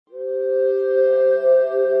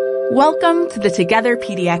Welcome to the Together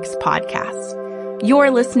PDX podcast. You're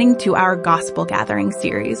listening to our Gospel Gathering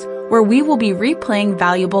series, where we will be replaying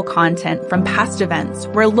valuable content from past events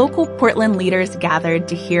where local Portland leaders gathered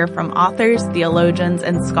to hear from authors, theologians,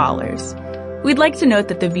 and scholars. We'd like to note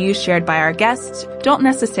that the views shared by our guests don't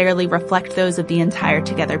necessarily reflect those of the entire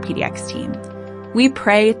Together PDX team. We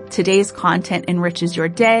pray today's content enriches your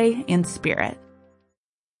day and spirit.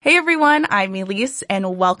 Hey everyone, I'm Elise,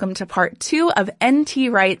 and welcome to part 2 of NT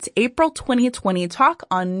Wright's April 2020 talk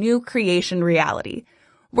on New Creation Reality.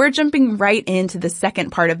 We're jumping right into the second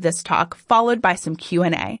part of this talk, followed by some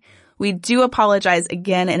Q&A. We do apologize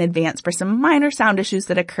again in advance for some minor sound issues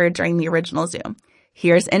that occurred during the original Zoom.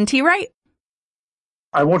 Here's NT Wright.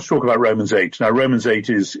 I want to talk about Romans 8. Now, Romans 8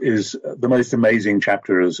 is the most amazing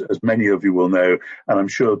chapter, as many of you will know, and I'm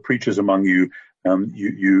sure preachers among you,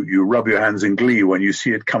 you rub your hands in glee when you see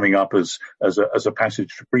it coming up as a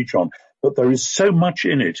passage to preach on. But there is so much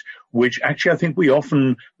in it which actually I think we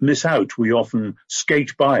often miss out. We often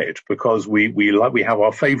skate by it because we have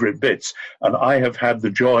our favorite bits. And I have had the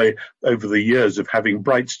joy over the years of having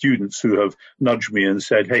bright students who have nudged me and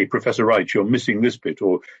said, "Hey, Professor Wright, you're missing this bit,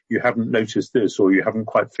 or you haven't noticed this, or you haven't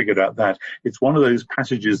quite figured out that." It's one of those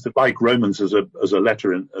passages that, like Romans as a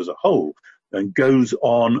letter as a whole, and goes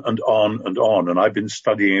on and on and on. And I've been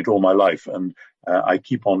studying it all my life, and I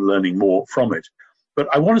keep on learning more from it. But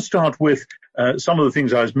I want to start with some of the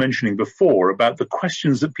things I was mentioning before about the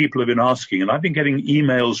questions that people have been asking. And I've been getting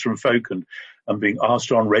emails from folk and being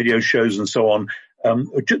asked on radio shows and so on,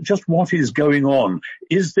 just what is going on?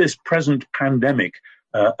 Is this present pandemic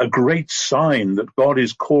a great sign that God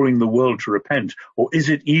is calling the world to repent? Or is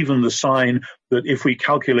it even the sign that if we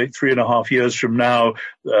calculate 3.5 years from now,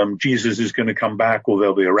 Jesus is going to come back, or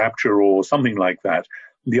there'll be a rapture or something like that?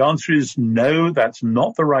 The answer is no, that's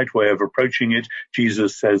not the right way of approaching it.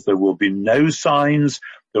 Jesus says there will be no signs.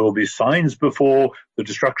 There will be signs before the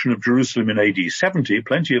destruction of Jerusalem in AD 70,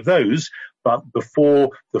 plenty of those, but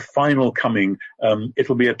before the final coming,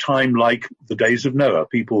 it'll be a time like the days of Noah.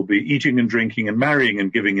 People will be eating and drinking and marrying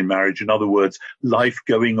and giving in marriage. In other words, life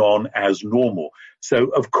going on as normal. So,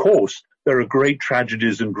 of course, there are great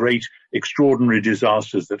tragedies and great extraordinary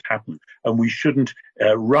disasters that happen, and we shouldn't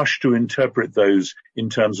rush to interpret those in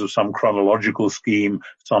terms of some chronological scheme,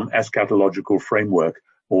 some eschatological framework,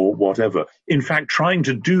 or whatever. In fact, trying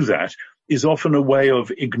to do that is often a way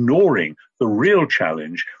of ignoring the real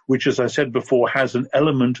challenge, which, as I said before, has an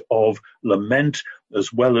element of lament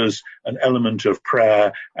as well as an element of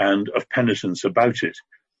prayer and of penitence about it.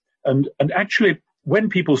 And actually, when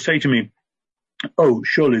people say to me, "Oh,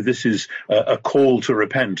 surely this is a call to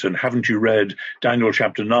repent, and haven't you read Daniel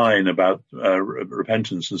chapter 9 about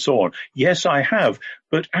repentance and so on?" Yes, I have,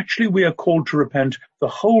 but actually we are called to repent the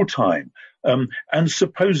whole time. And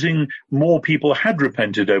supposing more people had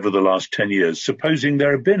repented over the last 10 years, supposing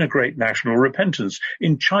there had been a great national repentance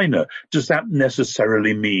in China, does that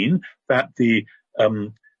necessarily mean that the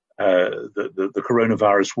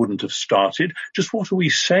coronavirus wouldn't have started? Just what are we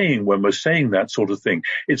saying when we're saying that sort of thing?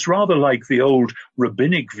 It's rather like the old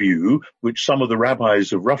rabbinic view, which some of the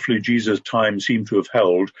rabbis of roughly Jesus' time seem to have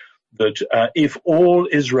held, that if all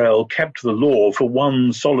Israel kept the law for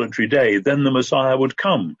one solitary day, then the Messiah would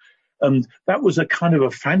come. And that was a kind of a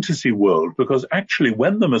fantasy world, because actually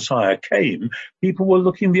when the Messiah came, people were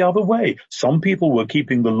looking the other way. Some people were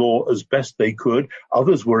keeping the law as best they could.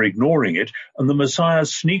 Others were ignoring it. And the Messiah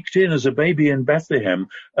sneaked in as a baby in Bethlehem,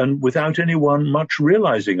 and without anyone much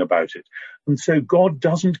realizing about it. And so God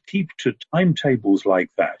doesn't keep to timetables like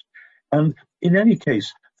that. And in any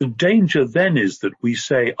case, the danger then is that we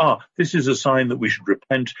say, this is a sign that we should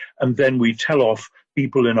repent, and then we tell off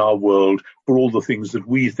people in our world for all the things that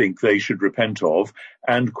we think they should repent of.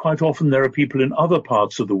 And quite often there are people in other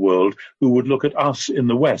parts of the world who would look at us in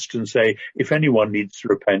the West and say, if anyone needs to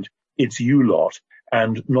repent, it's you lot,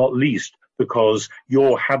 and not least because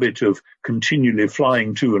your habit of continually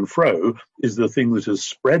flying to and fro is the thing that has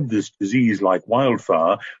spread this disease like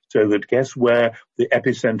wildfire, so that guess where the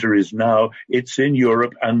epicenter is now? It's in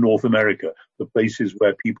Europe and North America, the places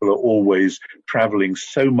where people are always traveling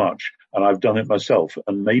so much. And I've done it myself.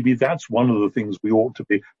 And maybe that's one of the things we ought to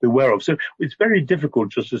be aware of. So it's very difficult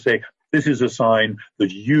just to say, this is a sign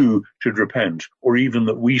that you should repent, or even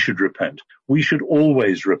that we should repent. We should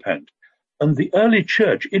always repent. And the early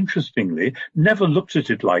church, interestingly, never looked at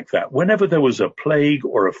it like that. Whenever there was a plague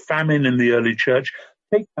or a famine in the early church,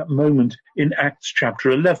 take that moment in Acts chapter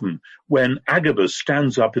 11, when Agabus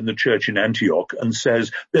stands up in the church in Antioch and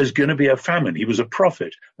says, there's going to be a famine. He was a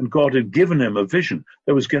prophet, and God had given him a vision.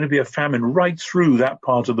 There was going to be a famine right through that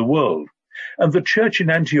part of the world. And the church in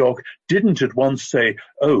Antioch didn't at once say,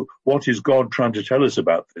 oh, what is God trying to tell us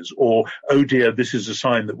about this? Or, oh dear, this is a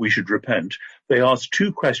sign that we should repent. They asked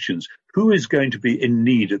two questions. Who is going to be in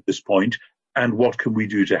need at this point? And what can we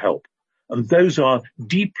do to help? And those are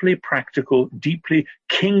deeply practical, deeply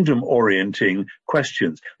kingdom-orienting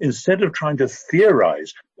questions. Instead of trying to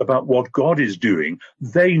theorize about what God is doing,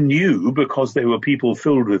 they knew, because they were people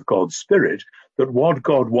filled with God's Spirit, that what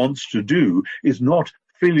God wants to do is not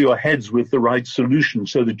fill your heads with the right solution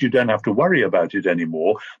so that you don't have to worry about it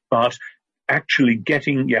anymore, but actually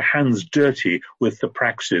getting your hands dirty with the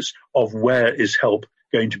praxis of where is help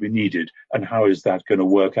going to be needed and how is that going to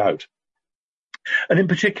work out. And in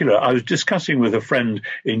particular, I was discussing with a friend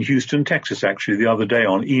in Houston, Texas, actually, the other day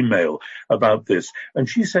on email about this. And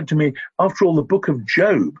she said to me, after all, the book of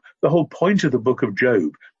Job, the whole point of the book of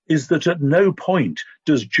Job is that at no point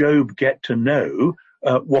does Job get to know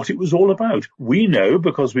what it was all about. We know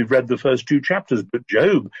because we've read the first two chapters, but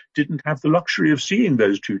Job didn't have the luxury of seeing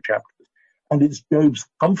those two chapters. And it's Job's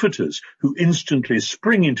comforters who instantly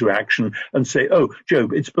spring into action and say, oh,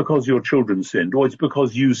 Job, it's because your children sinned, or it's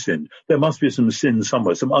because you sinned. There must be some sin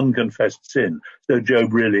somewhere, some unconfessed sin. So,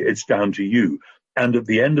 Job, really, it's down to you. And at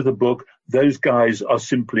the end of the book, those guys are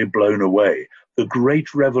simply blown away. The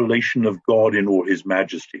great revelation of God in all his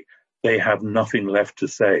majesty. They have nothing left to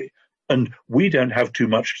say. And we don't have too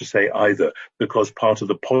much to say either, because part of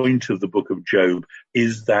the point of the book of Job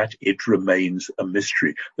is that it remains a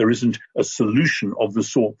mystery. There isn't a solution of the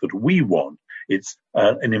sort that we want. It's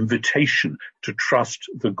an invitation to trust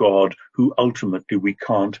the God who ultimately we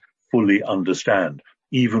can't fully understand.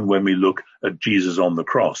 Even when we look at Jesus on the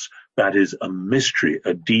cross, that is a mystery,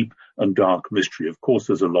 a deep and dark mystery. Of course,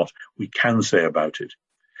 there's a lot we can say about it.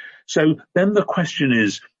 So then the question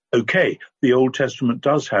is, okay, the Old Testament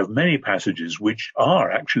does have many passages which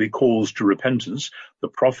are actually calls to repentance. The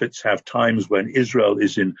prophets have times when Israel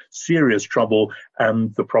is in serious trouble,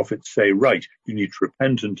 and the prophets say, right, you need to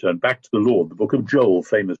repent and turn back to the Lord. The book of Joel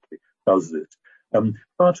famously does this.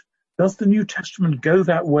 But does the New Testament go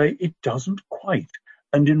that way? It doesn't quite.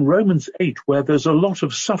 And in Romans 8, where there's a lot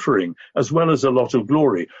of suffering as well as a lot of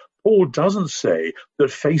glory, Paul doesn't say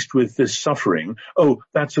that faced with this suffering, oh,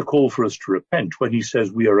 that's a call for us to repent, when he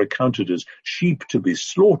says we are accounted as sheep to be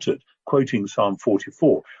slaughtered, quoting Psalm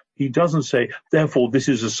 44. He doesn't say, therefore, this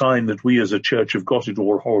is a sign that we as a church have got it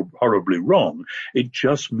all horribly wrong. It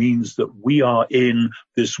just means that we are in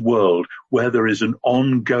this world where there is an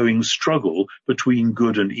ongoing struggle between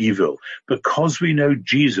good and evil. Because we know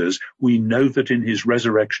Jesus, we know that in his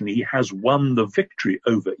resurrection he has won the victory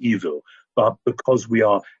over evil. But because we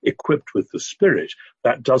are equipped with the Spirit,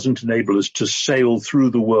 that doesn't enable us to sail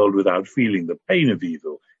through the world without feeling the pain of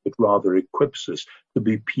evil. It rather equips us to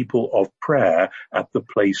be people of prayer at the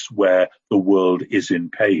place where the world is in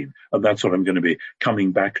pain. And that's what I'm going to be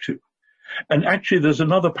coming back to. And actually, there's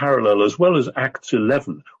another parallel as well as Acts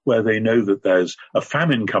 11, where they know that there's a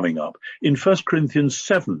famine coming up. In 1 Corinthians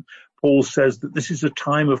 7, Paul says that this is a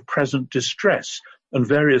time of present distress. And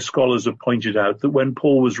various scholars have pointed out that when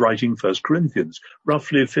Paul was writing 1 Corinthians,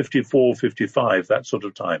 roughly 54, 55, that sort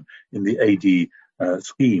of time in the AD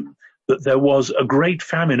scheme, that there was a great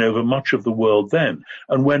famine over much of the world then.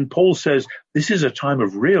 And when Paul says this is a time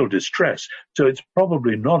of real distress, so it's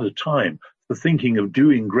probably not a time for thinking of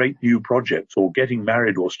doing great new projects or getting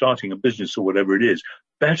married or starting a business or whatever it is,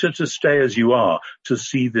 better to stay as you are to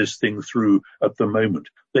see this thing through at the moment.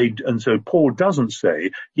 And so Paul doesn't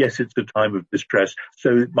say, yes, it's a time of distress,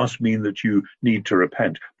 so it must mean that you need to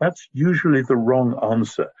repent. That's usually the wrong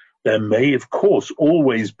answer. There may, of course,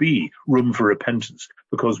 always be room for repentance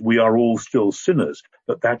because we are all still sinners,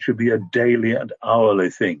 but that should be a daily and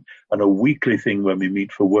hourly thing and a weekly thing when we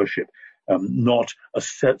meet for worship, not a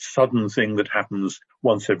sudden thing that happens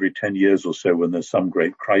once every 10 years or so when there's some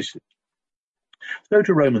great crisis. So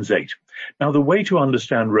to Romans 8. Now, the way to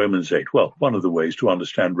understand Romans 8, well, one of the ways to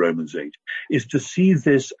understand Romans 8 is to see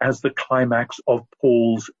this as the climax of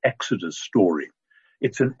Paul's Exodus story.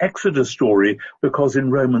 It's an Exodus story because in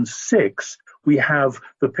Romans 6, we have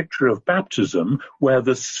the picture of baptism where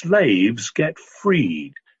the slaves get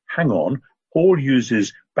freed. Hang on, Paul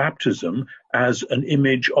uses baptism as an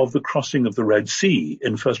image of the crossing of the Red Sea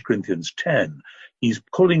in 1 Corinthians 10. He's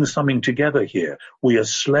pulling something together here. We are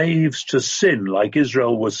slaves to sin like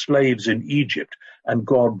Israel was slaves in Egypt, and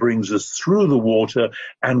God brings us through the water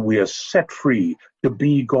and we are set free to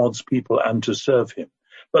be God's people and to serve him.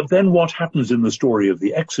 But then what happens in the story of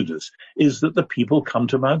the Exodus is that the people come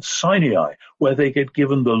to Mount Sinai, where they get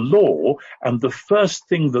given the law, and the first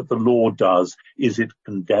thing that the law does is it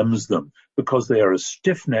condemns them, because they are a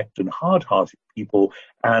stiff-necked and hard-hearted people,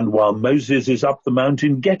 and while Moses is up the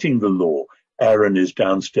mountain getting the law, Aaron is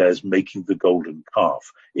downstairs making the golden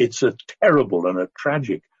calf. It's a terrible and a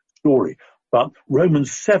tragic story. But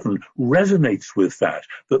Romans 7 resonates with that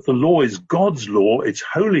the law is God's law, it's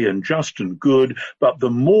holy and just and good, but the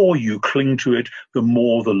more you cling to it, the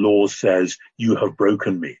more the law says, you have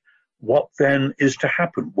broken me. What then is to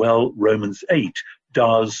happen? Well, Romans 8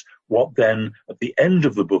 does what then, at the end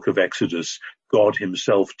of the book of Exodus, God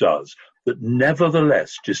himself does. That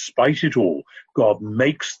nevertheless, despite it all, God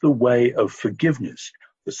makes the way of forgiveness,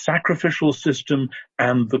 the sacrificial system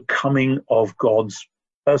and the coming of God's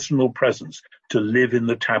personal presence to live in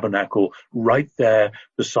the tabernacle right there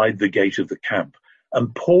beside the gate of the camp.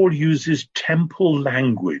 And Paul uses temple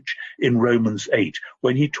language in Romans 8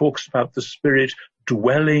 when he talks about the Spirit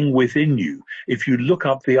dwelling within you. If you look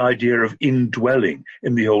up the idea of indwelling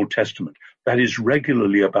in the Old Testament, that is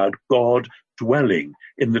regularly about God dwelling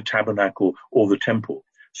in the tabernacle or the temple.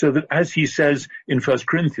 So that, as he says in 1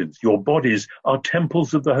 Corinthians, your bodies are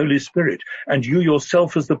temples of the Holy Spirit, and you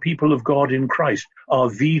yourself as the people of God in Christ are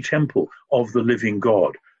the temple of the living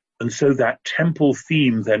God. And so that temple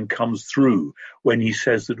theme then comes through when he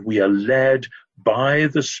says that we are led by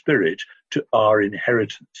the Spirit to our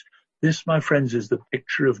inheritance. This, my friends, is the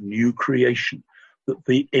picture of new creation. That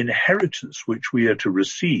the inheritance which we are to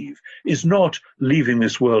receive is not leaving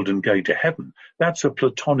this world and going to heaven. That's a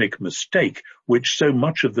Platonic mistake which so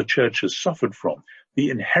much of the church has suffered from.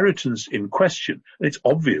 The inheritance in question, and it's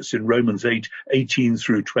obvious in Romans 8:18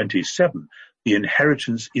 through 27, the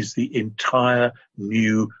inheritance is the entire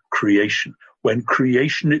new creation, when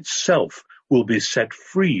creation itself will be set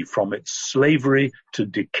free from its slavery to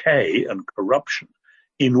decay and corruption,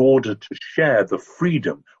 in order to share the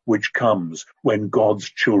freedom which comes when God's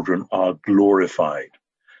children are glorified.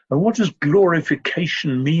 And what does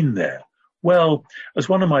glorification mean there? Well, as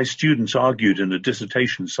one of my students argued in a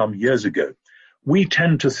dissertation some years ago, we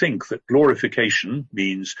tend to think that glorification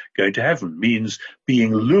means going to heaven, means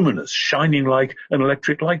being luminous, shining like an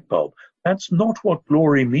electric light bulb. That's not what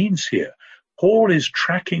glory means here. Paul is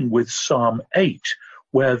tracking with Psalm 8,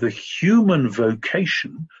 where the human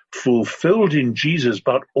vocation fulfilled in Jesus,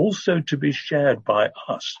 but also to be shared by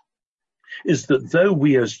us, is that though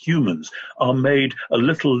we as humans are made a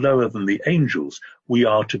little lower than the angels, we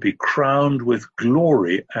are to be crowned with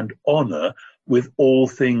glory and honor, with all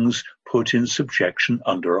things put in subjection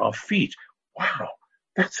under our feet. Wow,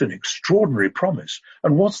 that's an extraordinary promise.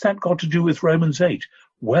 And what's that got to do with Romans 8?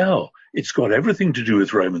 Well, it's got everything to do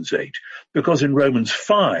with Romans 8, because in Romans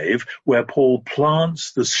 5, where Paul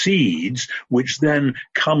plants the seeds which then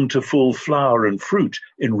come to full flower and fruit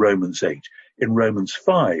in Romans 8, in Romans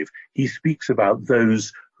 5, he speaks about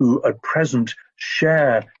those who at present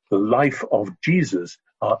share the life of Jesus,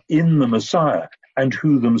 are in the Messiah, and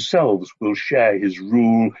who themselves will share his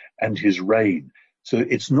rule and his reign. So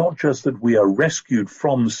it's not just that we are rescued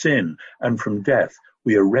from sin and from death.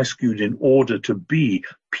 We are rescued in order to be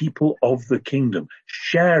people of the kingdom,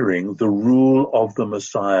 sharing the rule of the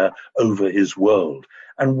Messiah over his world.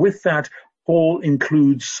 And with that, Paul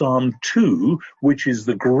includes Psalm 2, which is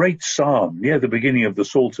the great psalm near the beginning of the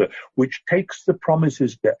Psalter, which takes the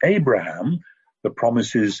promises to Abraham, the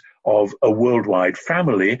promises of a worldwide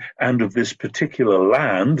family and of this particular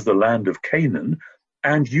land, the land of Canaan,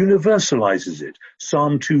 and universalizes it.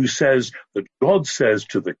 Psalm 2 says that God says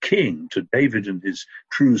to the king, to David and his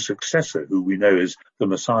true successor, who we know is the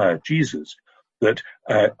Messiah, Jesus, that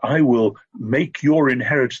I will make your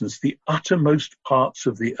inheritance the uttermost parts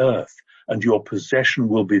of the earth, and your possession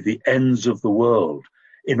will be the ends of the world.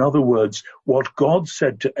 In other words, what God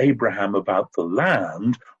said to Abraham about the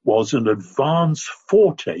land was an advance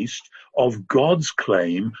foretaste of God's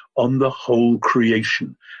claim on the whole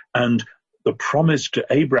creation. And the promise to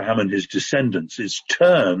Abraham and his descendants is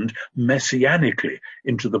turned messianically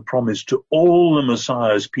into the promise to all the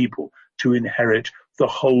Messiah's people to inherit the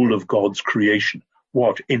whole of God's creation.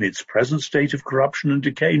 What, in its present state of corruption and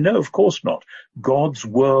decay? No, of course not. God's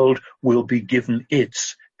world will be given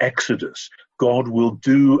its exodus. God will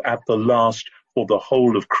do at the last for the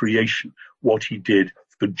whole of creation what he did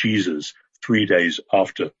for Jesus 3 days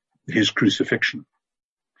after his crucifixion.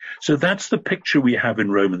 So that's the picture we have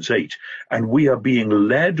in Romans 8, and we are being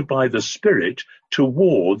led by the Spirit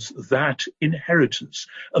towards that inheritance.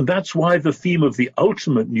 And that's why the theme of the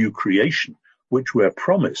ultimate new creation, which we're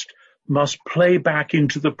promised, must play back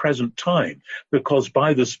into the present time, because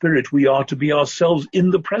by the Spirit we are to be ourselves in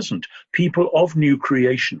the present, people of new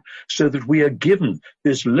creation, so that we are given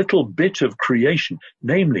this little bit of creation,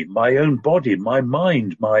 namely my own body, my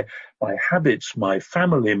mind, my habits, my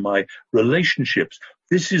family, my relationships.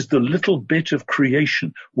 This is the little bit of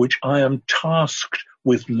creation which I am tasked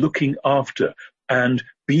with looking after and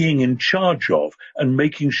being in charge of and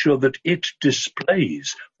making sure that it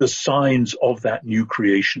displays the signs of that new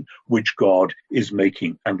creation which God is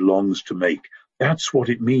making and longs to make. That's what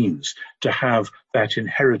it means to have that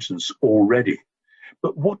inheritance already.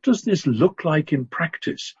 But what does this look like in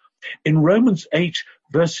practice? In Romans 8,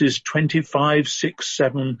 verses 25, 6,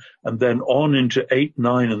 7, and then on into 8,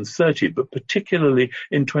 9, and 30, but particularly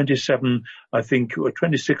in 27, I think, or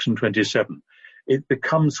 26 and 27, it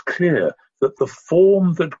becomes clear that the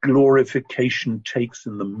form that glorification takes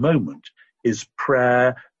in the moment is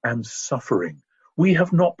prayer and suffering. We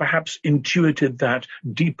have not perhaps intuited that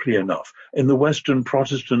deeply enough in the Western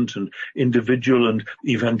Protestant and individual and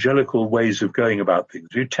evangelical ways of going about things.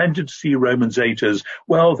 We tended to see Romans 8 as,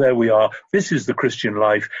 well, there we are, this is the Christian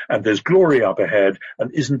life, and there's glory up ahead,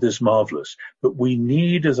 and isn't this marvelous? But we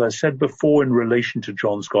need, as I said before in relation to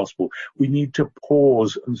John's Gospel, we need to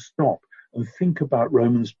pause and stop and think about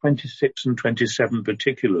Romans 26 and 27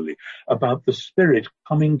 particularly, about the Spirit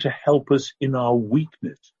coming to help us in our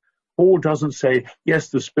weakness. Paul doesn't say, yes,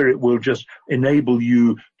 the Spirit will just enable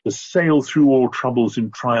you to sail through all troubles in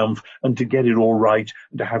triumph and to get it all right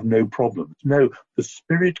and to have no problems. No, the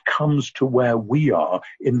Spirit comes to where we are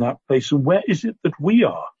in that place. And where is it that we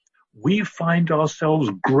are? We find ourselves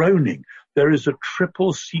groaning. There is a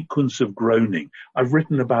triple sequence of groaning. I've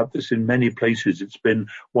written about this in many places. It's been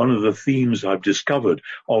one of the themes I've discovered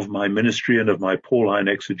of my ministry and of my Pauline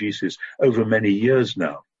exegesis over many years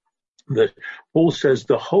now. That Paul says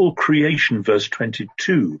the whole creation, verse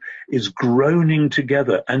 22, is groaning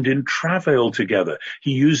together and in travail together.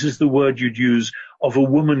 He uses the word you'd use of a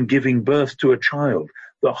woman giving birth to a child.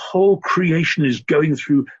 The whole creation is going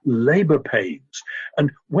through labor pains.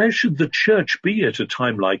 And where should the church be at a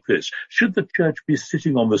time like this? Should the church be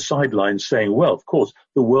sitting on the sidelines saying, well, of course,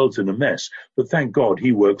 the world's in a mess, but thank God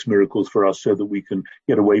he works miracles for us so that we can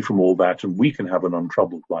get away from all that and we can have an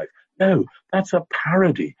untroubled life? No, that's a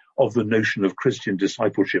parody of the notion of Christian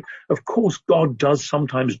discipleship. Of course, God does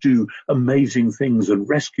sometimes do amazing things and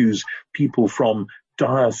rescues people from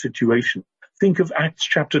dire situations. Think of Acts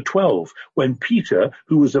chapter 12, when Peter,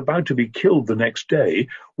 who was about to be killed the next day,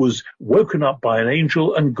 was woken up by an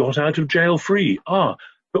angel and got out of jail free.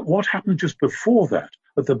 But what happened just before that?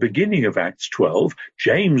 At the beginning of Acts 12,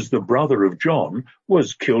 James, the brother of John,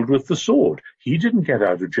 was killed with the sword. He didn't get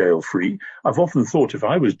out of jail free. I've often thought if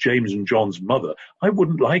I was James and John's mother, I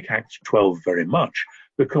wouldn't like Acts 12 very much.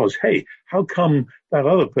 Because, hey, how come that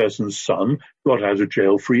other person's son got out of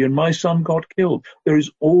jail free and my son got killed? There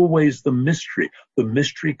is always the mystery. The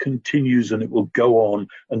mystery continues and it will go on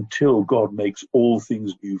until God makes all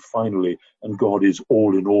things new finally and God is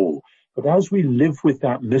all in all. But as we live with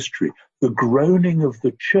that mystery, the groaning of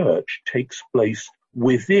the church takes place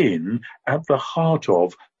within, at the heart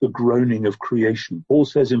of, the groaning of creation. Paul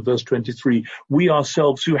says in verse 23, we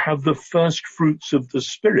ourselves who have the first fruits of the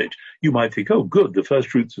Spirit. You might think, oh, good, the first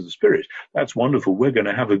fruits of the Spirit. That's wonderful. We're going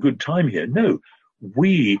to have a good time here. No,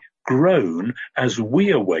 we groan as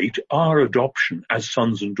we await our adoption as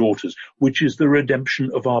sons and daughters, which is the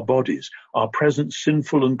redemption of our bodies. Our present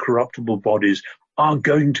sinful and corruptible bodies are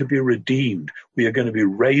going to be redeemed. We are going to be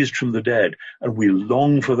raised from the dead, and we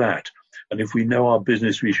long for that. And if we know our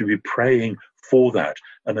business, we should be praying for that.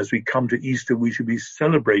 And as we come to Easter, we should be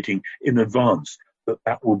celebrating in advance that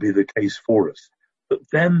that will be the case for us. But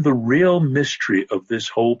then the real mystery of this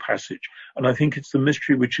whole passage, and I think it's the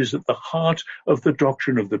mystery which is at the heart of the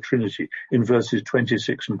doctrine of the Trinity in verses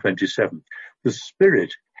 26 and 27. The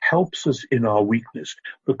Spirit helps us in our weakness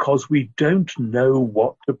because we don't know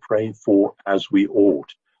what to pray for as we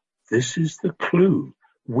ought. This is the clue.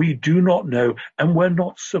 We do not know, and we're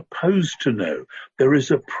not supposed to know. There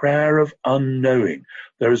is a prayer of unknowing.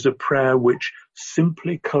 There is a prayer which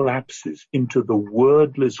simply collapses into the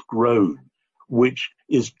wordless groan, which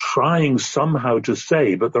is trying somehow to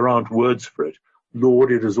say, but there aren't words for it,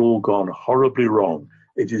 Lord, it has all gone horribly wrong.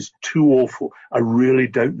 It is too awful. I really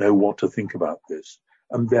don't know what to think about this.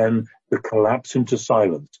 And then the collapse into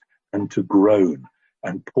silence and to groan.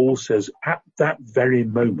 And Paul says at that very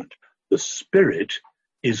moment, the Spirit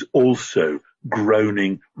is also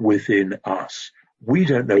groaning within us. We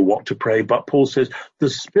don't know what to pray, but Paul says the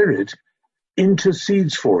Spirit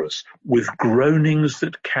intercedes for us with groanings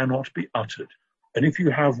that cannot be uttered. And if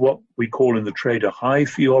you have what we call in the trade a high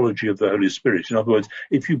theology of the Holy Spirit, in other words,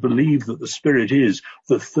 if you believe that the Spirit is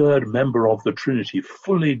the third member of the Trinity,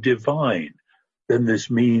 fully divine, then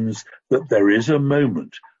this means that there is a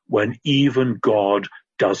moment when even God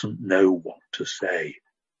doesn't know what to say.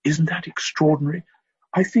 Isn't that extraordinary?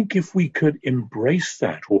 I think if we could embrace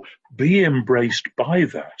that or be embraced by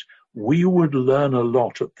that, we would learn a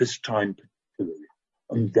lot at this time particularly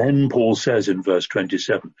And then Paul says in verse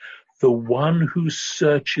 27, the one who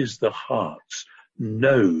searches the hearts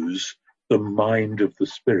knows the mind of the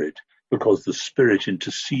Spirit, because the Spirit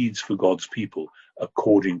intercedes for God's people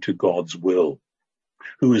according to God's will.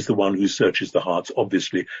 Who is the one who searches the hearts?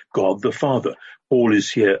 Obviously, God the Father. Paul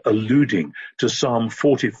is here alluding to Psalm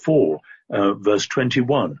 44, verse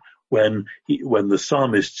 21, when the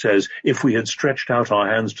psalmist says, if we had stretched out our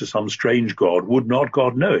hands to some strange God, would not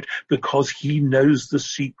God know it? Because he knows the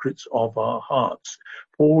secrets of our hearts.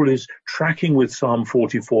 Paul is tracking with Psalm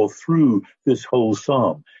 44 through this whole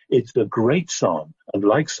psalm. It's a great psalm, and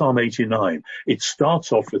like Psalm 89, it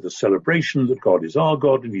starts off with a celebration that God is our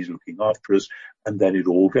God and he's looking after us, and then it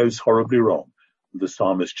all goes horribly wrong. The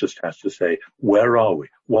psalmist just has to say, where are we?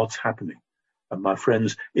 What's happening? And my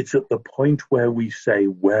friends, it's at the point where we say,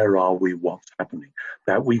 where are we? What's happening?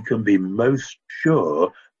 That we can be most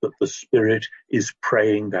sure that the Spirit is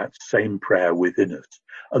praying that same prayer within us.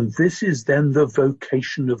 And this is then the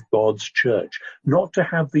vocation of God's church, not to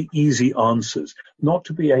have the easy answers, not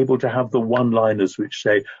to be able to have the one-liners which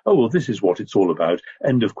say, oh, well, this is what it's all about.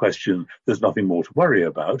 End of question. There's nothing more to worry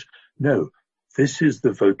about. No. This is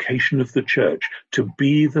the vocation of the church, to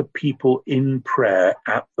be the people in prayer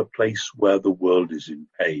at the place where the world is in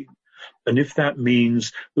pain. And if that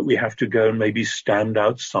means that we have to go and maybe stand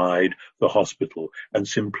outside the hospital and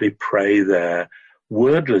simply pray there,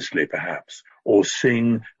 wordlessly perhaps, or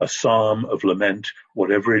sing a psalm of lament,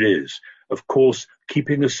 whatever it is, of course,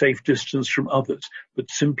 keeping a safe distance from others, but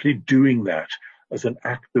simply doing that as an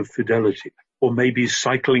act of fidelity. Or maybe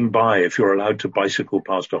cycling by, if you're allowed to bicycle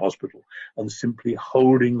past a hospital, and simply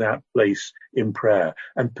holding that place in prayer,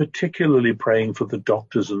 and particularly praying for the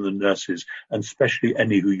doctors and the nurses, and especially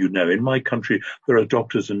any who you know. In my country, there are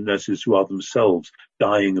doctors and nurses who are themselves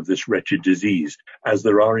dying of this wretched disease, as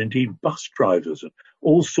there are indeed bus drivers and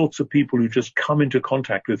all sorts of people who just come into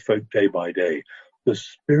contact with folk day by day. The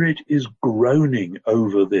Spirit is groaning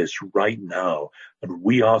over this right now, and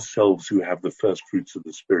we ourselves who have the first fruits of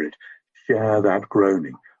the Spirit share that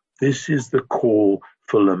groaning. This is the call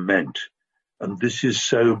for lament. And this is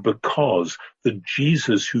so because the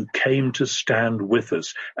Jesus who came to stand with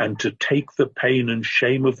us and to take the pain and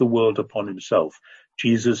shame of the world upon himself,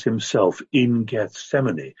 Jesus himself in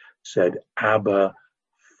Gethsemane said, Abba,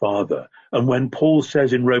 Father. And when Paul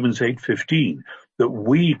says in Romans 8:15 that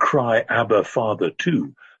we cry Abba, Father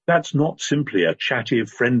too, that's not simply a chatty,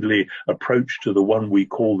 friendly approach to the one we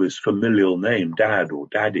call this familial name, Dad or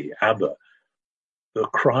Daddy, Abba. The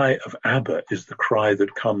cry of Abba is the cry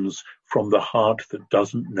that comes from the heart that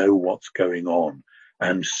doesn't know what's going on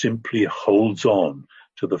and simply holds on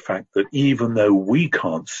to the fact that even though we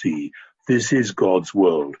can't see, this is God's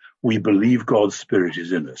world. We believe God's Spirit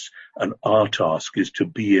is in us, and our task is to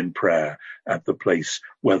be in prayer at the place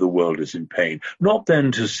where the world is in pain. Not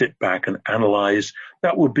then to sit back and analyze.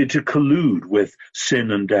 That would be to collude with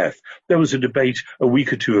sin and death. There was a debate a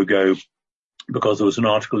week or two ago, because there was an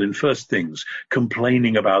article in First Things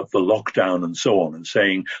complaining about the lockdown and so on, and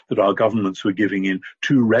saying that our governments were giving in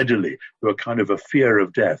too readily to a kind of a fear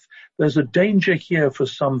of death. There's a danger here for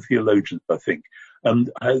some theologians, I think.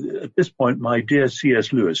 And at this point, my dear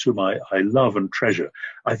C.S. Lewis, whom I love and treasure,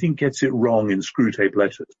 I think gets it wrong in Screwtape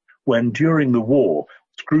Letters, when during the war,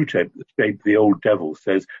 Screwtape, the old devil,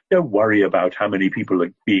 says, don't worry about how many people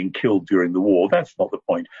are being killed during the war. That's not the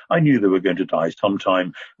point. I knew they were going to die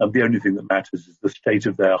sometime, and the only thing that matters is the state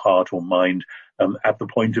of their heart or mind at the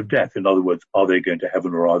point of death. In other words, are they going to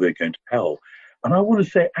heaven or are they going to hell? And I want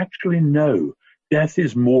to say, actually, no. Death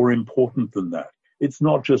is more important than that. It's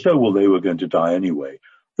not just, oh, well, they were going to die anyway.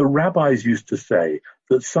 The rabbis used to say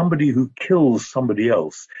that somebody who kills somebody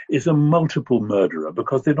else is a multiple murderer,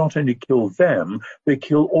 because they not only kill them, they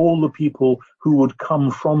kill all the people who would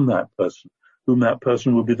come from that person, whom that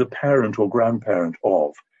person would be the parent or grandparent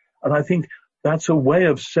of. And I think that's a way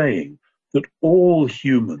of saying that all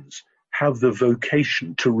humans have the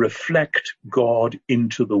vocation to reflect God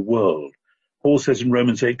into the world. Paul says in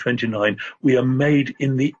Romans 8:29, we are made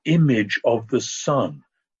in the image of the Son.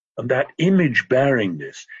 And that image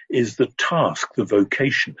bearingness is the task, the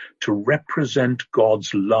vocation, to represent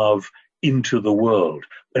God's love into the world.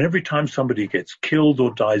 And every time somebody gets killed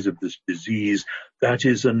or dies of this disease, that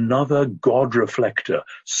is another God reflector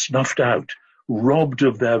snuffed out, robbed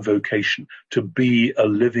of their vocation to be a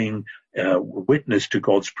living witness to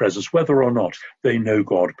God's presence, whether or not they know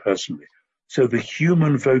God personally. So the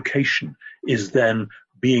human vocation is then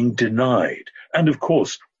being denied. And of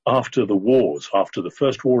course, after the wars, after the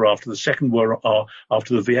First War, after the Second War,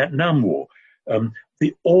 after the Vietnam War,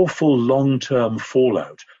 the awful long-term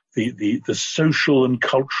fallout, the social and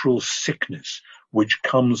cultural sickness which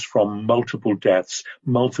comes from multiple deaths,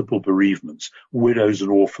 multiple bereavements, widows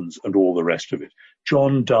and orphans, and all the rest of it.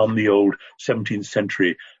 John Donne, the old 17th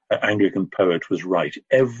century Anglican poet, was right.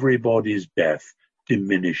 Everybody's death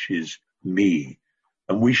diminishes me.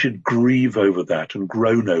 And we should grieve over that and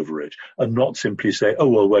groan over it, and not simply say, oh,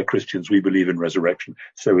 well, we're Christians, we believe in resurrection,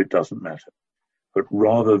 so it doesn't matter. But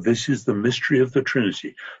rather, this is the mystery of the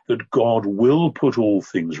Trinity, that God will put all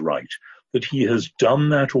things right, that he has done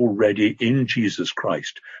that already in Jesus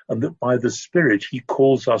Christ, and that by the Spirit he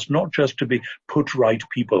calls us not just to be put right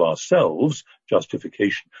people ourselves,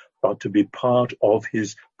 justification, but to be part of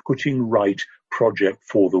his putting right project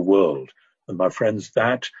for the world. And my friends,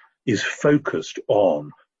 that is focused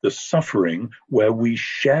on the suffering where we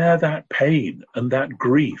share that pain and that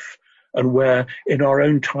grief, and where in our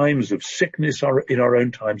own times of sickness, in our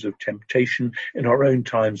own times of temptation, in our own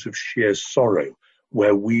times of sheer sorrow,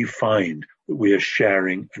 where we find that we are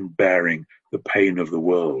sharing and bearing the pain of the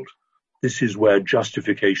world. This is where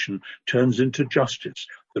justification turns into justice,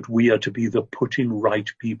 that we are to be the putting right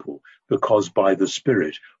people, because by the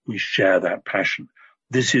Spirit we share that passion.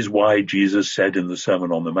 This is why Jesus said in the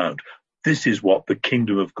Sermon on the Mount, this is what the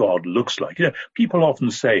kingdom of God looks like. You know, people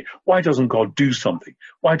often say, why doesn't God do something?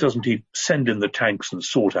 Why doesn't he send in the tanks and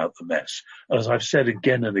sort out the mess? And as I've said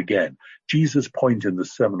again and again, Jesus' point in the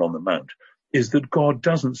Sermon on the Mount is that God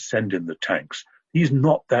doesn't send in the tanks. He's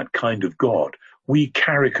not that kind of God. We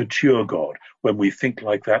caricature God when we think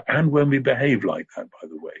like that and when we behave like that, by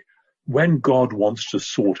the way. When God wants to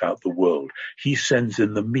sort out the world, he sends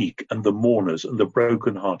in the meek and the mourners and the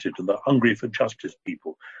brokenhearted and the hungry for justice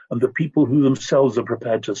people and the people who themselves are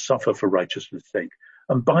prepared to suffer for righteousness' sake.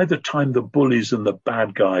 And by the time the bullies and the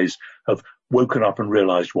bad guys have woken up and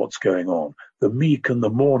realized what's going on, the meek and the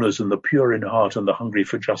mourners and the pure in heart and the hungry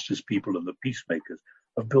for justice people and the peacemakers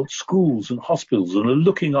have built schools and hospitals and are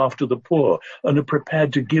looking after the poor and are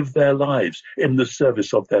prepared to give their lives in the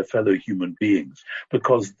service of their fellow human beings,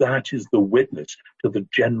 because that is the witness to the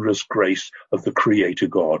generous grace of the Creator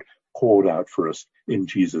God poured out for us in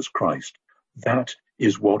Jesus Christ. That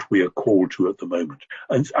is what we are called to at the moment.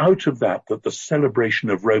 And it's out of that that the celebration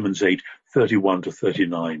of Romans 8:31 to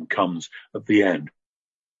 39 comes at the end.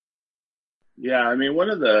 Yeah, I mean, one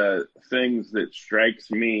of the things that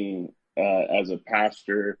strikes me as a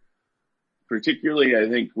pastor, particularly I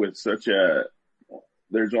think with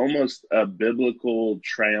there's almost a biblical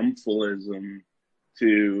triumphalism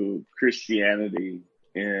to Christianity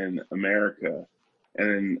in America.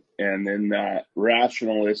 And in that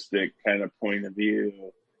rationalistic kind of point of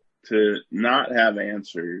view, to not have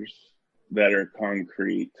answers that are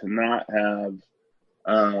concrete, to not have,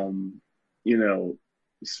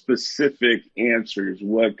 specific answers.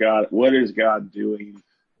 What is God doing?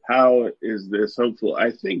 How is this hopeful?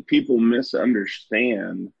 I think people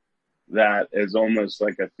misunderstand that as almost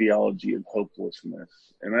like a theology of hopelessness.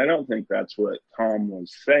 And I don't think that's what Tom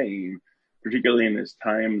was saying, particularly in his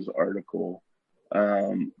Times article.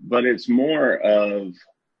 But it's more of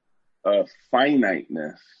a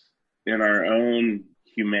finiteness in our own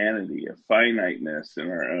humanity, a finiteness in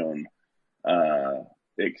our own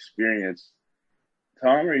experience.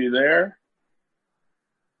 Tom, are you there?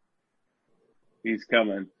 He's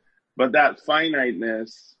coming. But that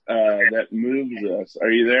finiteness that moves us. Are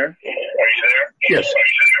you there? Yes.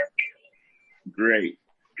 Great.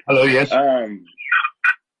 Hello, yes. I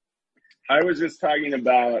was just talking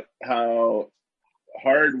about how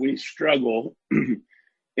hard we struggle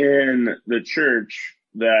in the church,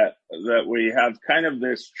 that we have kind of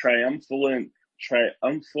this triumphal,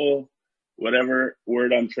 whatever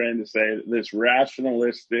word I'm trying to say, this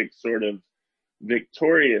rationalistic sort of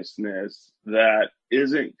victoriousness that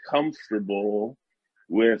isn't comfortable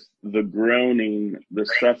with the groaning, the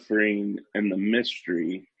suffering, and the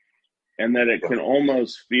mystery, and that it can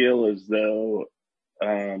almost feel as though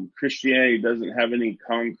Christianity doesn't have any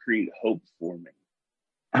concrete hope for me.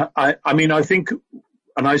 I mean, I think,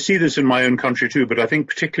 and I see this in my own country too, but I think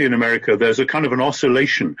particularly in America, there's a kind of an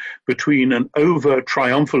oscillation between an over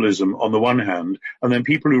triumphalism on the one hand, and then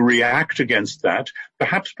people who react against that,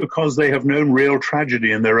 perhaps because they have known real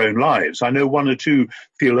tragedy in their own lives. I know one or two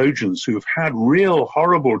theologians who've had real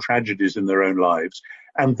horrible tragedies in their own lives,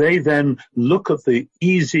 and they then look at the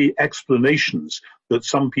easy explanations that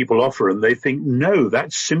some people offer, and they think, no,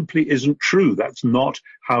 that simply isn't true. That's not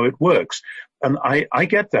how it works. And I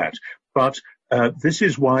get that. But this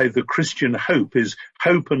is why the Christian hope is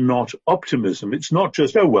hope and not optimism. It's not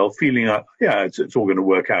just, oh, well, feeling, it's all going to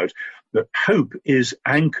work out. But hope is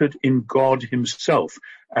anchored in God himself.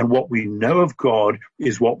 And what we know of God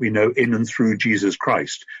is what we know in and through Jesus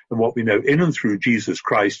Christ. And what we know in and through Jesus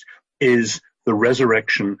Christ is the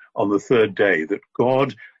resurrection on the third day, that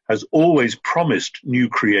God has always promised new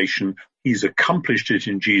creation. He's accomplished it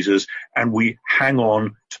in Jesus, and we hang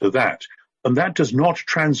on to that. And that does not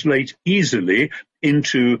translate easily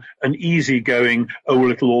into an easygoing, oh,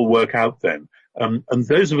 well, it'll all work out then. And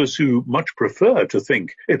those of us who much prefer to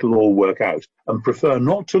think it'll all work out and prefer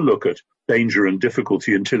not to look at danger and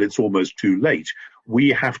difficulty until it's almost too late, we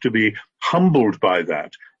have to be humbled by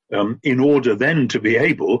that in order then to be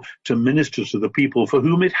able to minister to the people for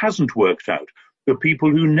whom it hasn't worked out, the people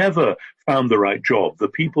who never found the right job, the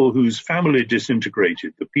people whose family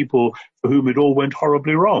disintegrated, the people for whom it all went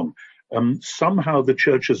horribly wrong. Somehow the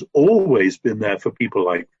church has always been there for people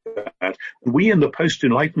like that. We in the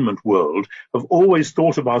post-Enlightenment world have always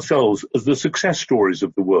thought of ourselves as the success stories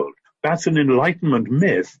of the world. That's an Enlightenment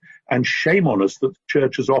myth, and shame on us that the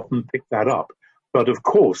church has often picked that up. But of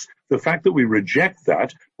course, the fact that we reject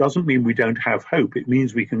that doesn't mean we don't have hope. It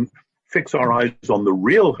means we can fix our eyes on the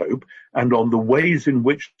real hope and on the ways in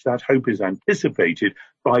which that hope is anticipated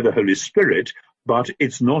by the Holy Spirit. But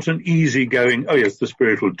it's not an easy going, oh yes, the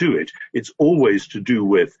Spirit will do it. It's always to do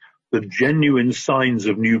with the genuine signs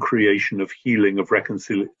of new creation, of healing, of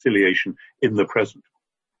reconciliation in the present.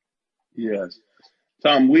 Yes.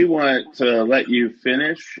 Tom, we want to let you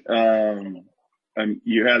finish.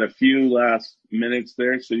 You had a few last minutes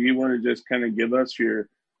there, so you want to just kind of give us your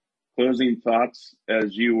closing thoughts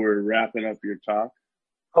as you were wrapping up your talk?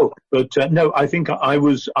 Oh, but no, I think I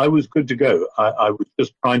was good to go. I was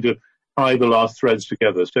just trying to tie the last threads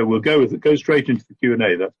together. So we'll go with it. Go straight into the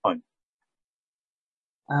Q&A. That's fine.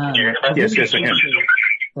 Yes, I can.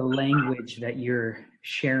 The language that you're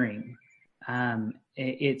sharing,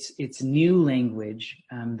 it's new language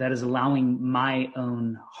that is allowing my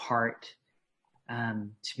own heart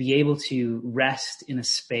to be able to rest in a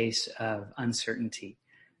space of uncertainty.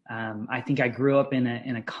 I think I grew up in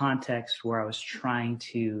a context where I was trying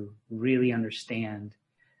to really understand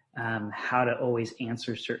how to always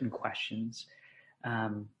answer certain questions.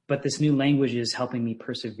 But this new language is helping me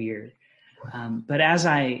persevere. But as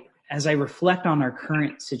I reflect on our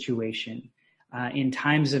current situation, in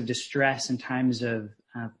times of distress and times of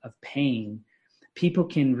pain, people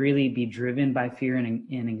can really be driven by fear and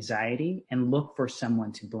anxiety and look for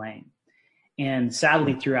someone to blame. And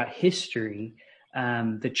sadly, throughout history,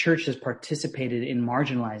 the church has participated in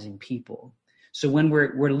marginalizing people. So when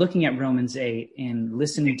we're looking at Romans 8 and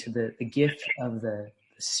listening to the gift of the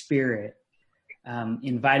Spirit,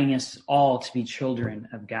 inviting us all to be children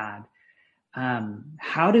of God,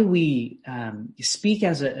 how do we speak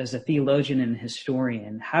as a theologian and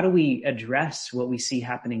historian? How do we address what we see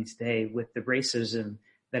happening today with the racism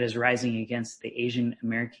that is rising against the Asian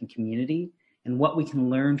American community, and what we can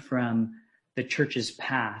learn from the church's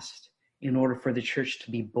past in order for the church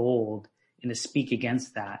to be bold and to speak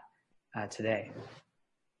against that today?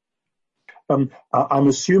 I'm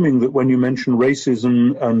assuming that when you mention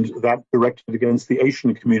racism and that directed against the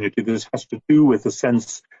Asian community, this has to do with the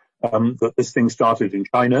sense that this thing started in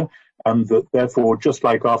China, and that therefore, just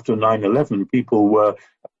like after 9/11, people were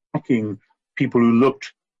attacking people who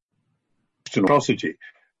looked an atrocity.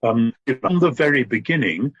 From the very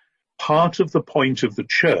beginning, part of the point of the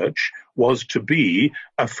church was to be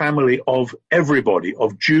a family of everybody,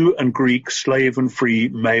 of Jew and Greek, slave and free,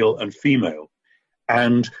 male and female.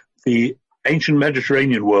 And the ancient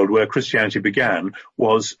Mediterranean world where Christianity began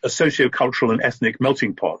was a socio-cultural and ethnic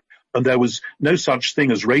melting pot. And there was no such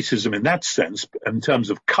thing as racism in that sense, in terms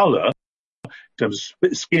of color, in terms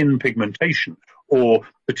of skin pigmentation or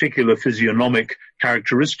particular physiognomic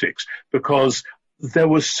characteristics, because there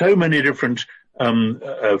were so many different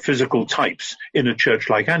physical types in a church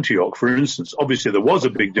like Antioch, for instance. Obviously, there was a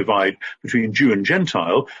big divide between Jew and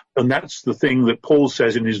Gentile, and that's the thing that Paul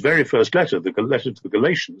says in his very first letter, the letter to the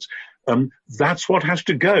Galatians. That's what has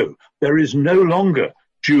to go. There is no longer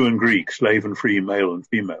Jew and Greek, slave and free, male and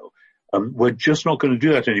female. We're just not going to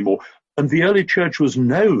do that anymore. And the early church was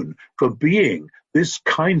known for being this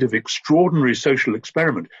kind of extraordinary social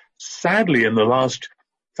experiment. Sadly, in the last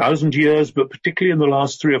 1,000 years, but particularly in the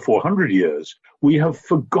last 300 or 400 years, we have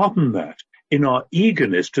forgotten that in our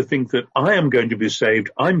eagerness to think that I am going to be saved,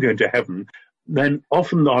 I'm going to heaven. Then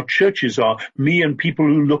often our churches are me and people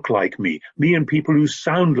who look like me and people who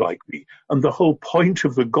sound like me. And the whole point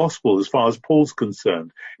of the gospel, as far as Paul's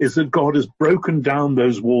concerned, is that God has broken down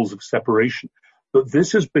those walls of separation. But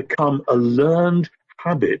this has become a learned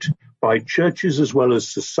habit by churches as well as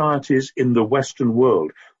societies in the Western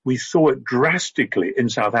world. We saw it drastically in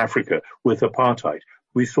South Africa with apartheid.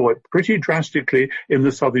 We saw it pretty drastically in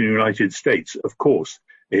the southern United States, of course.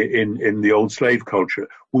 in the old slave culture.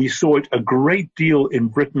 We saw it a great deal in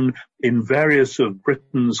Britain, in various of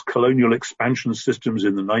Britain's colonial expansion systems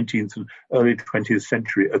in the 19th and early 20th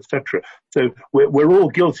century, etc. So we're all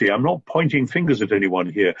guilty. I'm not pointing fingers at anyone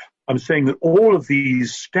here. I'm saying that all of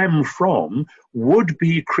these stem from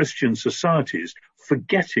would-be Christian societies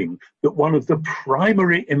forgetting that one of the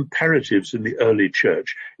primary imperatives in the early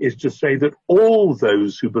church is to say that all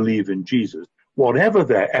those who believe in Jesus, whatever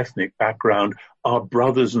their ethnic background, are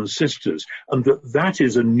brothers and sisters, and that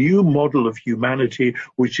is a new model of humanity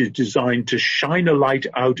which is designed to shine a light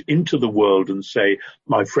out into the world and say,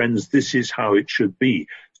 my friends, this is how it should be.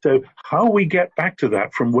 So how we get back to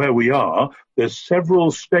that from where we are, there's several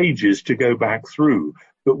stages to go back through,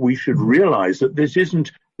 but we should realize that this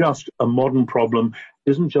isn't just a modern problem,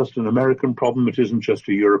 it isn't just an American problem, it isn't just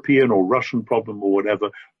a European or Russian problem or whatever,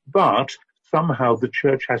 but somehow the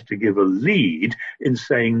church has to give a lead in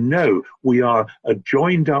saying, no, we are a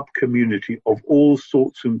joined up community of all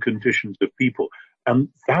sorts and conditions of people. And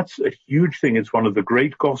that's a huge thing. It's one of the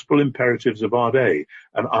great gospel imperatives of our day.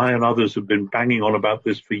 And I and others have been banging on about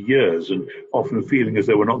this for years and often feeling as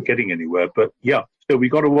though we're not getting anywhere. But yeah, so we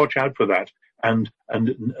got to watch out for that and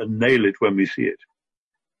nail it when we see it.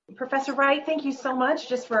 Professor Wright, thank you so much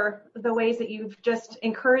just for the ways that you've just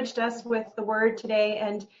encouraged us with the word today.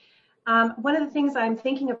 And one of the things I'm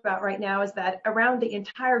thinking about right now is that around the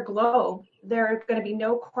entire globe, there are going to be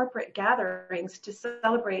no corporate gatherings to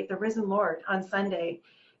celebrate the risen Lord on Sunday.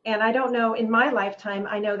 And I don't know, in my lifetime,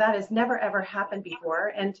 I know that has never, ever happened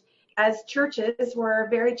before. And as churches, we're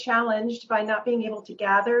very challenged by not being able to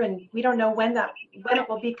gather, and we don't know when it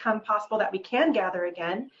will become possible that we can gather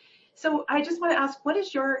again. So I just want to ask, what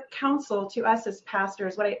is your counsel to us as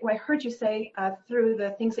pastors? What I heard you say through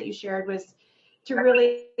the things that you shared was to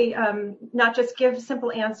really not just give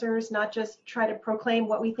simple answers, not just try to proclaim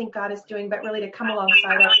what we think God is doing, but really to come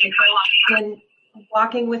alongside our people in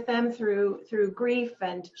walking with them through grief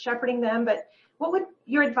and shepherding them. But what would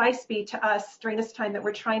your advice be to us during this time that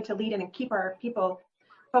we're trying to lead in and keep our people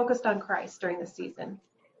focused on Christ during this season?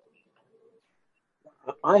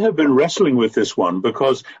 I have been wrestling with this one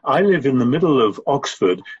because I live in the middle of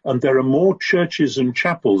Oxford and there are more churches and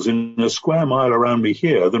chapels in a square mile around me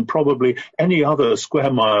here than probably any other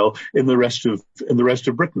square mile in the rest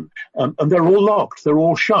of Britain. And they're all locked, they're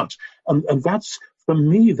all shut. And that's, for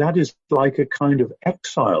me, that is like a kind of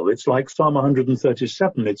exile. It's like Psalm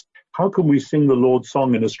 137. It's how can we sing the Lord's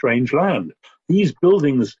song in a strange land? These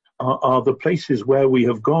buildings are the places where we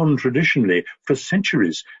have gone traditionally for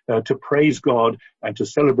centuries to praise God and to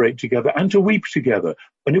celebrate together and to weep together.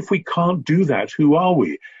 And if we can't do that, who are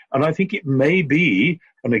we? And I think it may be,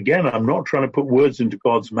 and again, I'm not trying to put words into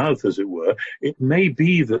God's mouth, as it were, it may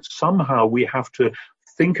be that somehow we have to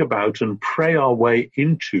think about and pray our way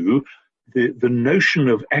into the notion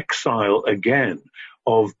of exile again,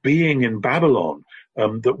 of being in Babylon,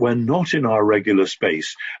 that we're not in our regular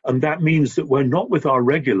space. And that means that we're not with our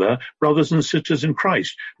regular brothers and sisters in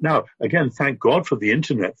Christ. Now, again, thank God for the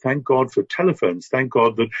internet. Thank God for telephones. Thank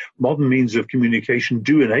God that modern means of communication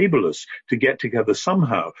do enable us to get together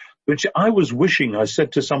somehow. Which I was wishing, I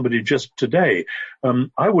said to somebody just today,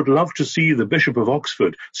 I would love to see the Bishop of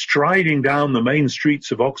Oxford striding down the main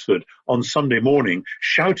streets of Oxford on Sunday morning,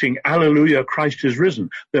 shouting, "Alleluia, Christ is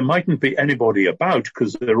risen." There mightn't be anybody about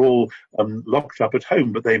because they're all locked up at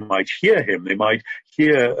home, but they might hear him. They might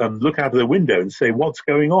look out of the window and say, what's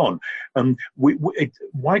going on?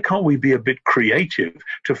 Why can't we be a bit creative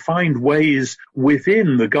to find ways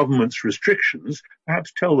within the government's restrictions,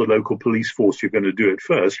 perhaps tell the local police force you're going to do it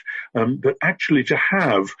first, but actually to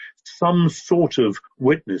have some sort of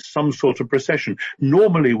witness, some sort of procession.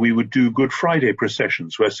 Normally we would do Good Friday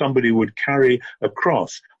processions where somebody would carry a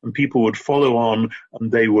cross and people would follow on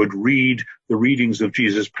and they would read the readings of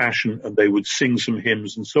Jesus' Passion and they would sing some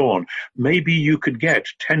hymns and so on. Maybe you could get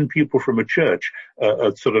 10 people from a church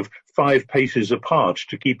at sort of 5 paces apart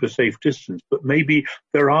to keep a safe distance, but maybe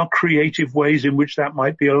there are creative ways in which that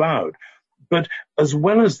might be allowed. But as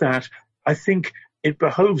well as that, I think it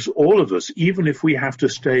behoves all of us, even if we have to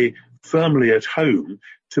stay firmly at home,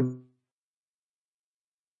 to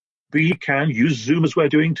can use Zoom as we're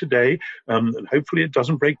doing today, and hopefully it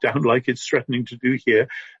doesn't break down like it's threatening to do here.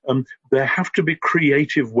 There have to be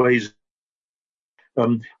creative ways.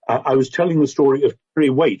 I was telling the story of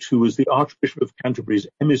Henry Waite, who was the Archbishop of Canterbury's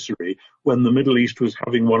emissary when the Middle East was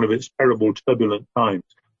having one of its terrible turbulent times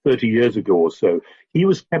 30 years ago or so. He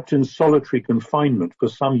was kept in solitary confinement for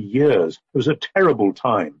some years. It was a terrible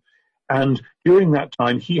time. And during that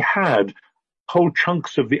time, he had whole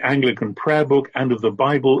chunks of the Anglican prayer book and of the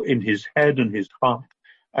Bible in his head and his heart.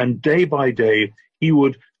 And day by day, he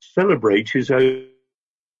would celebrate his own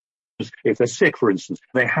if they're sick, for instance,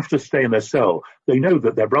 they have to stay in their cell. They know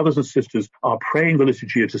that their brothers and sisters are praying the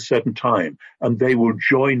liturgy at a certain time, and they will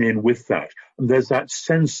join in with that. And there's that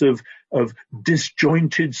sense of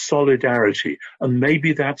disjointed solidarity. And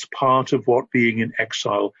maybe that's part of what being in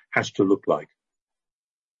exile has to look like.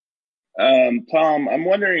 Tom, I'm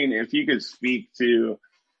wondering if you could speak to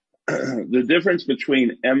the difference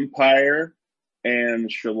between empire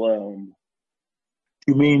and shalom.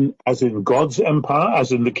 You mean as in God's empire,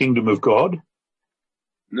 as in the kingdom of God?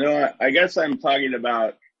 No, I guess I'm talking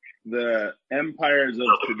about the empires of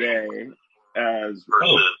today as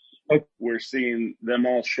we're seeing them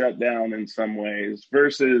all shut down in some ways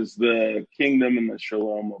versus the kingdom and the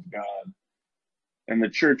shalom of God and the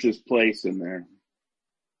church's place in there.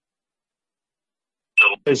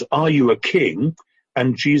 Says, are you a king?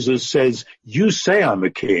 And Jesus says, you say I'm a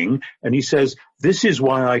king. And he says, this is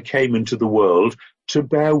why I came into the world, to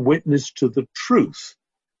bear witness to the truth.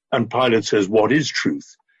 And Pilate says, what is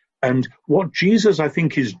truth? And what Jesus, I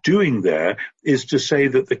think, is doing there is to say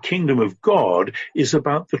that the kingdom of God is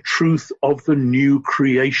about the truth of the new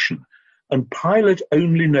creation. And Pilate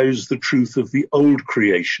only knows the truth of the old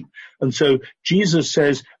creation. And so Jesus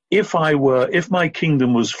says, if my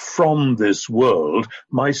kingdom was from this world,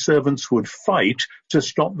 my servants would fight to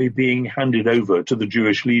stop me being handed over to the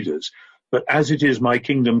Jewish leaders. But as it is, my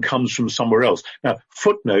kingdom comes from somewhere else. Now,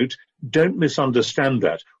 footnote, don't misunderstand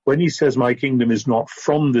that. When he says my kingdom is not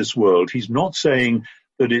from this world, he's not saying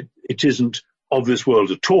that it isn't of this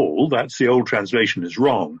world at all. That's the old translation is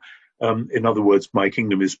wrong. In other words, my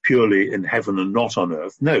kingdom is purely in heaven and not on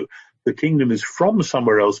earth. No, the kingdom is from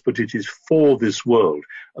somewhere else, but it is for this world.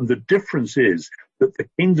 And the difference is that the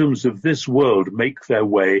kingdoms of this world make their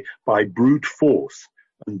way by brute force.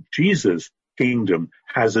 And Jesus' kingdom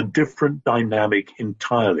has a different dynamic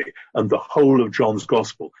entirely. And the whole of John's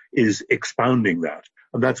gospel is expounding that.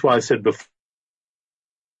 And that's why I said before,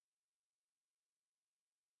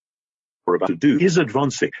 about to do is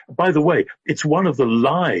advancing. By the way, it's one of the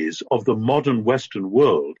lies of the modern Western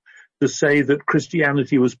world to say that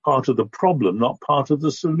Christianity was part of the problem, not part of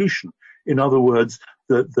the solution. In other words,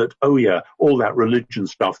 that oh yeah, all that religion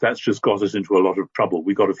stuff, that's just got us into a lot of trouble.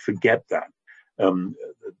 We've got to forget that.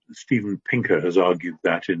 Steven Pinker has argued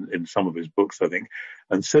that in some of his books, I think,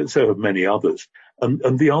 and so have many others.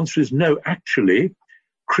 And the answer is no, actually,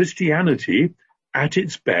 Christianity at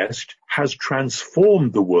its best has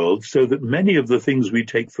transformed the world so that many of the things we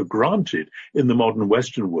take for granted in the modern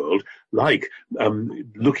Western world, like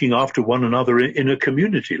looking after one another in a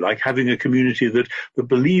community, like having a community that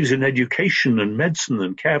believes in education and medicine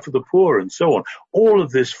and care for the poor and so on, all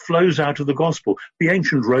of this flows out of the gospel. The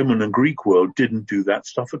ancient Roman and Greek world didn't do that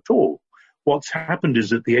stuff at all. What's happened is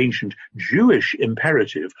that the ancient Jewish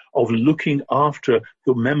imperative of looking after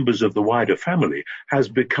the members of the wider family has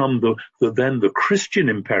become the Christian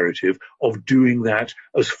imperative of doing that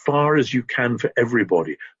as far as you can for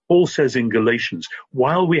everybody. Paul says in Galatians,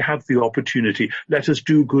 while we have the opportunity, let us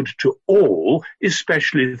do good to all,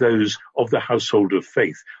 especially those of the household of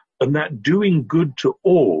faith. And that doing good to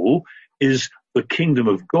all is the kingdom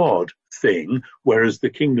of God thing, whereas the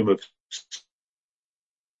kingdom of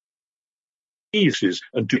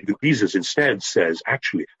and Jesus instead says,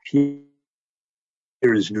 actually, here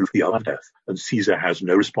is no death, and Caesar has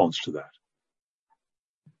no response to that.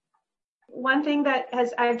 One thing that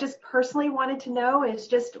I've just personally wanted to know is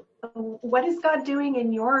just what is God doing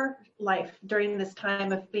in your life during this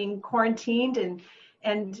time of being quarantined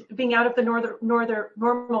and being out of the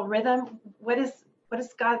normal rhythm? What is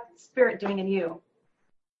God's Spirit doing in you?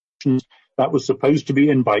 That was supposed to be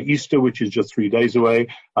in by Easter, which is just 3 days away.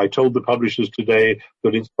 I told the publishers today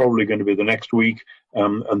that it's probably going to be the next week,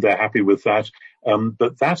 and they're happy with that.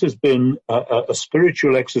 But that has been a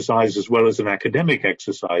spiritual exercise as well as an academic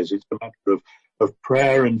exercise. It's a matter of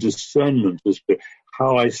prayer and discernment as to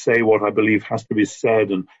how I say what I believe has to be said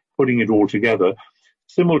and putting it all together.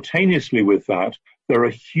 Simultaneously with that, there are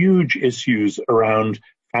huge issues around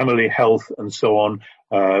family health and so on.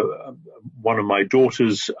 One of my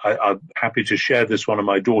daughters, I'm happy to share this, one of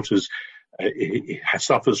my daughters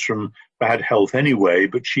suffers from bad health anyway,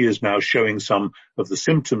 but she is now showing some of the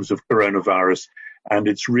symptoms of coronavirus, and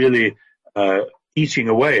it's really eating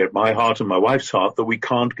away at my heart and my wife's heart that we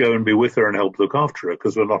can't go and be with her and help look after her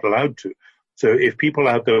because we're not allowed to. So if people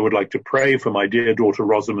out there would like to pray for my dear daughter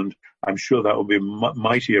Rosamond, I'm sure that will be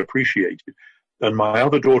mighty appreciated. And my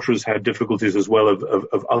other daughter has had difficulties as well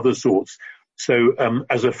of other sorts. So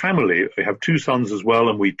as a family, we have 2 sons as well,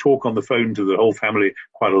 and we talk on the phone to the whole family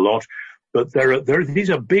quite a lot. But these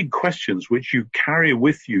are big questions which you carry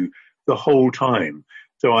with you the whole time.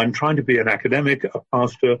 So I'm trying to be an academic, a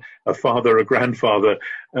pastor, a father, a grandfather,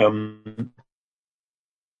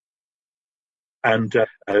 and the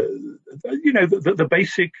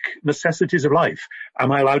basic necessities of life.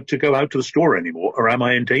 Am I allowed to go out to the store anymore, or am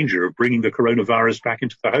I in danger of bringing the coronavirus back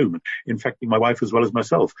into the home and infecting my wife as well as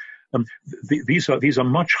myself? These are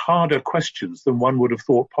much harder questions than one would have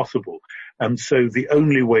thought possible. And so the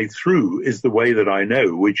only way through is the way that I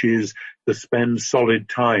know, which is to spend solid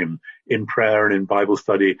time in prayer and in Bible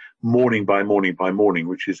study, morning by morning by morning,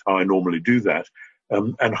 which is how I normally do that,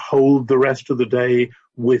 and hold the rest of the day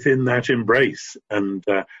within that embrace. And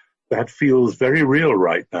that feels very real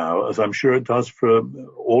right now, as I'm sure it does for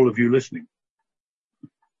all of you listening.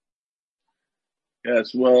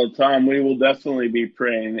 Yes, well, Tom, we will definitely be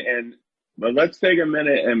praying. But let's take a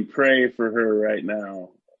minute and pray for her right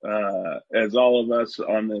now, as all of us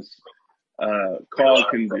on this call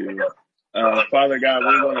can do. Father God,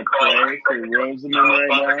 we want to pray for Rosamond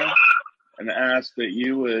right now and ask that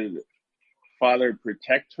you would, Father,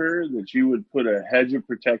 protect her, that you would put a hedge of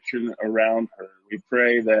protection around her. We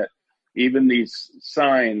pray that even these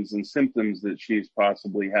signs and symptoms that she's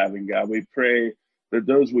possibly having, God, we pray that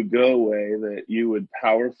those would go away, that you would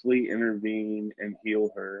powerfully intervene and heal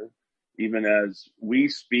her, even as we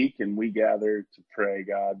speak and we gather to pray,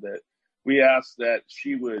 God, that we ask that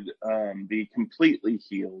she would be completely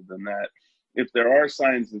healed, and that if there are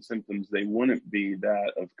signs and symptoms, they wouldn't be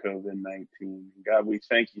that of COVID-19. God, we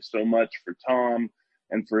thank you so much for Tom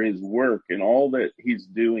and for his work and all that he's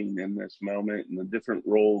doing in this moment and the different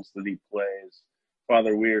roles that he plays.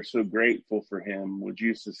 Father, we are so grateful for him. Would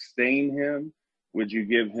you sustain him? Would you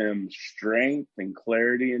give him strength and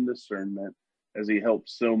clarity and discernment as he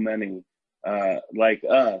helps so many like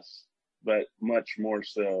us, but much more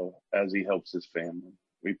so as he helps his family?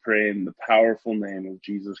 We pray in the powerful name of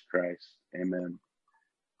Jesus Christ. Amen.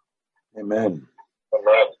 Amen.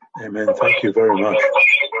 Amen. Thank you very much.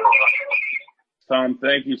 Tom,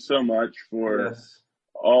 thank you so much for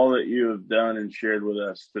all that you have done and shared with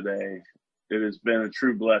us today. It has been a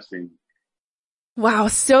true blessing. Wow,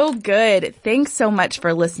 so good. Thanks so much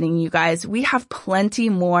for listening, you guys. We have plenty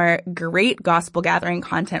more great gospel gathering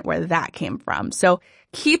content where that came from. So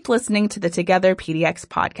keep listening to the Together PDX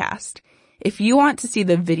podcast. If you want to see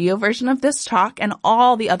the video version of this talk and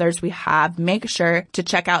all the others we have, make sure to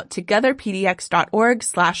check out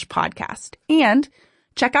togetherpdx.org/podcast and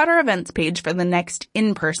check out our events page for the next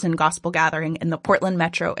in-person gospel gathering in the Portland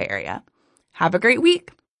metro area. Have a great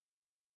week.